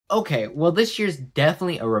Okay, well, this year's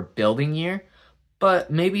definitely a rebuilding year,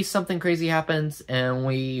 but maybe something crazy happens and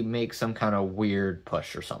we make some kind of weird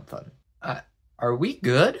push or something. Are we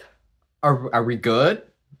good? Are we good?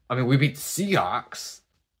 I mean, we beat the Seahawks.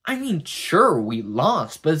 I mean, sure, we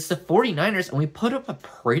lost, but it's the 49ers, and we put up a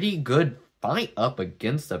pretty good fight up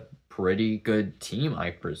against a pretty good team. I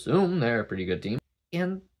presume they're a pretty good team.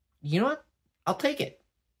 And you know what? I'll take it.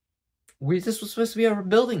 This was supposed to be a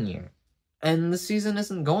rebuilding year, and the season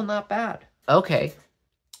isn't going that bad. Okay,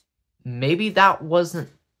 maybe that wasn't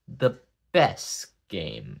the best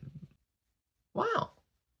game. Wow,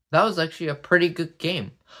 that was actually a pretty good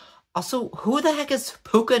game. Also, who the heck is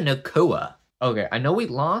Puka Nacua? Okay, I know we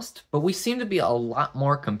lost, but we seem to be a lot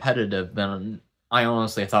more competitive than I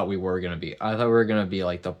honestly thought we were going to be. I thought we were going to be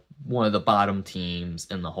like one of the bottom teams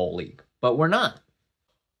in the whole league, but we're not.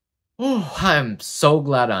 Oh, I'm so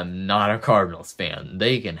glad I'm not a Cardinals fan.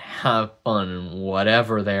 They can have fun in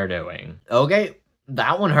whatever they're doing. Okay,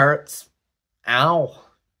 that one hurts. Ow.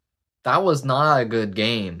 That was not a good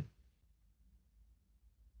game.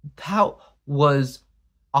 That was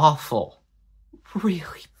awful.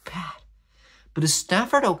 Really bad. But is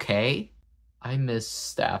Stafford okay? I miss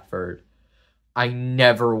Stafford. I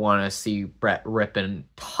never want to see Brett Rippon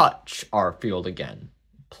touch our field again.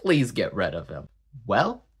 Please get rid of him.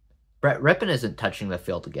 Well, Brett Rippon isn't touching the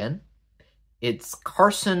field again. It's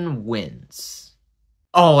Carson Wentz.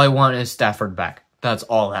 All I want is Stafford back. That's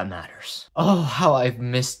all that matters. Oh, how I've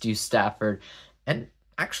missed you, Stafford. And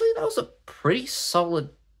actually, that was a pretty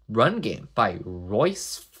solid run game by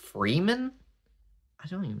Royce Freeman. I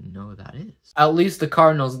don't even know who that is. At least the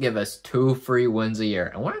Cardinals give us 2 free wins a year,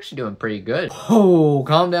 and we're actually doing pretty good. Oh,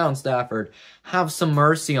 calm down, Stafford. Have some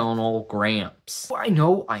mercy on old Gramps. I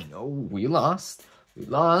know, we lost.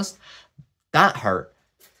 That hurt.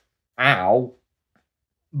 Ow.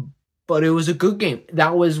 But it was a good game.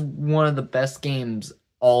 That was one of the best games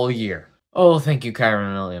all year. Oh, thank you,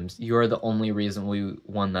 Kyron Williams. You are the only reason we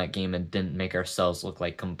won that game and didn't make ourselves look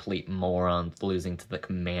like complete morons losing to the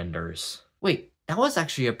Commanders. Wait. That was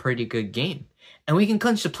actually a pretty good game. And we can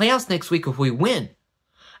clinch the playoffs next week if we win.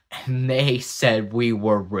 And they said we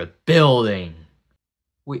were rebuilding.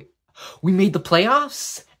 We made the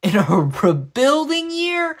playoffs in a rebuilding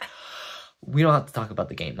year? We don't have to talk about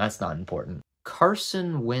the game. That's not important.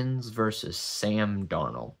 Carson Wentz versus Sam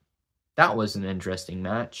Darnold. That was an interesting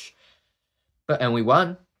match. And we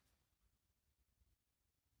won.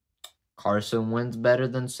 Carson Wentz better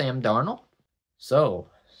than Sam Darnold? So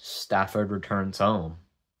Stafford returns home.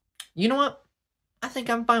 You know what? I think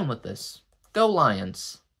I'm fine with this. Go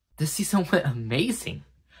Lions. This season went amazing.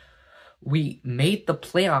 We made the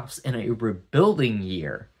playoffs in a rebuilding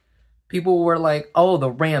year. People were like, oh, the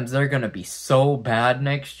Rams, they're going to be so bad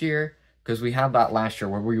next year. Because we had that last year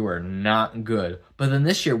where we were not good. But then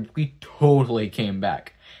this year, we totally came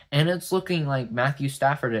back. And it's looking like Matthew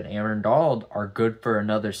Stafford and Aaron Donald are good for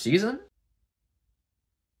another season.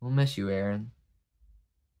 We'll miss you, Aaron.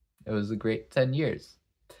 It was a great 10 years.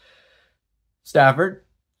 Stafford,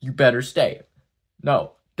 you better stay.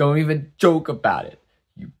 No, don't even joke about it.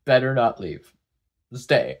 You better not leave.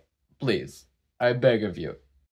 Stay, please. I beg of you.